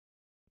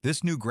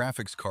This new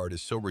graphics card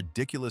is so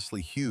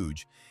ridiculously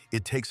huge,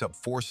 it takes up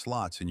 4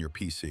 slots in your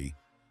PC,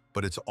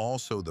 but it's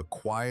also the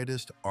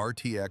quietest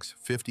RTX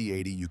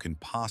 5080 you can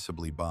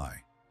possibly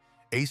buy.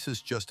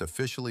 ASUS just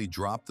officially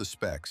dropped the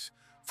specs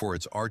for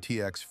its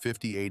RTX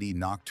 5080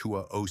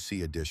 Noctua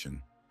OC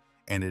edition,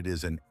 and it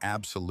is an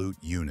absolute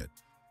unit.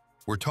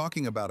 We're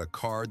talking about a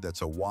card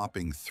that's a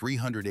whopping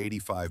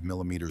 385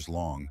 millimeters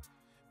long,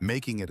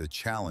 making it a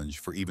challenge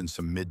for even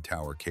some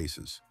mid-tower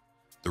cases.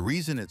 The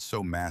reason it's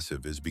so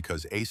massive is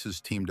because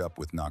ASUS teamed up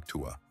with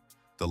Noctua,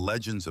 the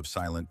legends of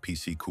silent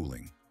PC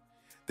cooling.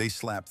 They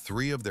slapped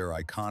 3 of their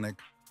iconic,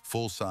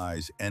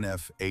 full-size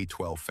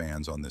NF-A12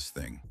 fans on this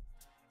thing.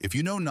 If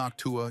you know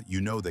Noctua, you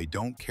know they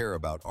don't care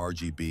about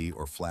RGB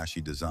or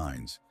flashy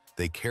designs.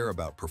 They care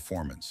about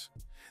performance.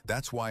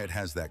 That's why it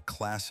has that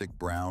classic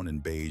brown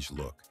and beige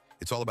look.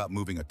 It's all about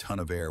moving a ton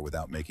of air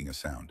without making a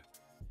sound.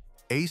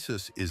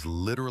 ASUS is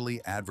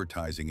literally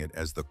advertising it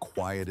as the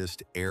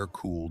quietest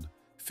air-cooled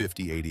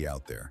 5080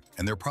 out there,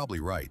 and they're probably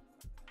right.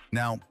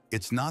 Now,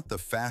 it's not the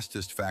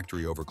fastest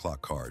factory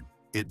overclock card.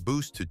 It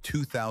boosts to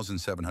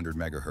 2,700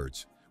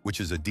 megahertz, which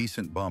is a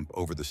decent bump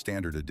over the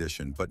standard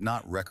edition, but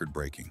not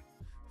record-breaking.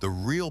 The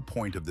real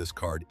point of this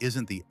card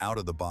isn't the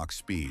out-of-the-box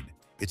speed,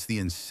 it's the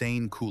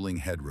insane cooling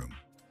headroom.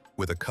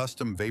 With a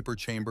custom vapor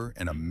chamber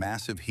and a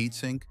massive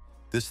heatsink,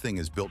 this thing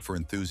is built for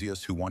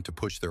enthusiasts who want to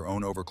push their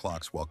own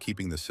overclocks while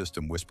keeping the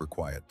system whisper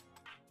quiet.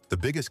 The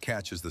biggest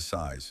catch is the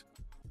size.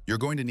 You're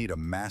going to need a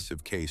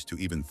massive case to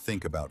even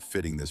think about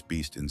fitting this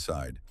beast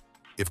inside.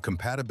 If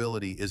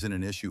compatibility isn't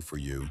an issue for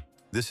you,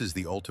 this is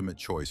the ultimate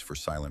choice for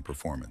silent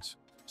performance.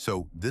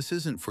 So this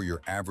isn't for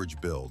your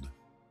average build.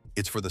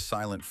 It's for the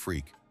silent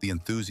freak, the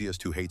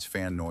enthusiast who hates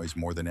fan noise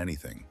more than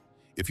anything.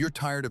 If you're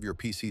tired of your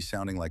PC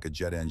sounding like a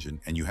jet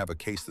engine and you have a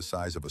case the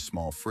size of a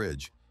small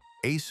fridge,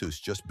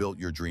 ASUS just built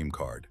your dream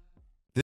card.